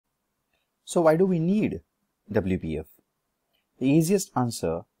So why do we need WPF? The easiest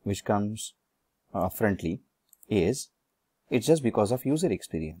answer which comes frontally is it's just because of user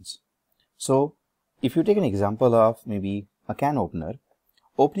experience. So if you take an example of maybe a can opener,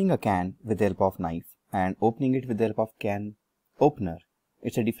 opening a can with the help of knife and opening it with the help of can opener,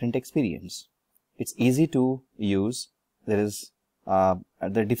 it's a different experience. It's easy to use. There is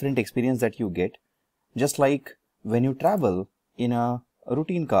the different experience that you get, just like when you travel in a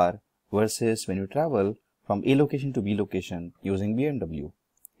routine car versus when you travel from A location to B location using BMW.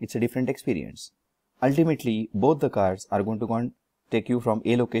 It's a different experience. Ultimately, both the cars are going to go and take you from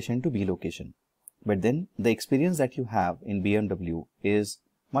A location to B location. But then the experience that you have in BMW is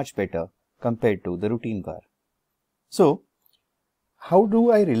much better compared to the routine car. So, how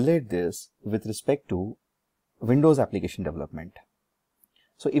do I relate this with respect to Windows application development?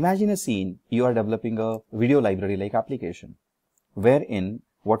 So imagine a scene, you are developing a video library like application, wherein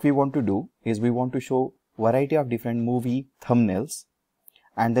what we want to do is we want to show variety of different movie thumbnails,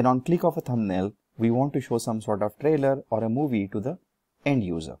 and then on click of a thumbnail, we want to show some sort of trailer or a movie to the end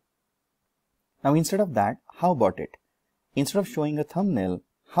user. Now instead of that, how about it? Instead of showing a thumbnail,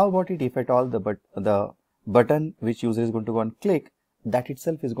 how about it if at all the button which user is going to go and click, that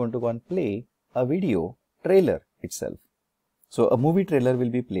itself is going to go and play a video trailer itself. So a movie trailer will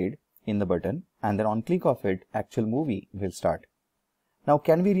be played in the button, and then on click of it, actual movie will start. Now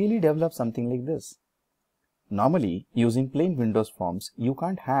can we really develop something like this? Normally, using plain Windows forms, you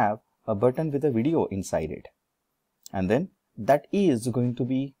can't have a button with a video inside it. And then that is going to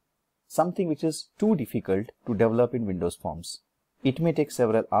be something which is too difficult to develop in Windows forms. It may take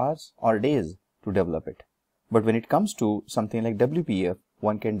several hours or days to develop it. But when it comes to something like WPF,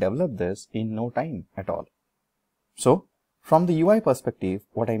 one can develop this in no time at all. So, from the UI perspective,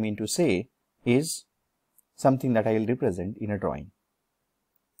 what I mean to say is something that I will represent in a drawing.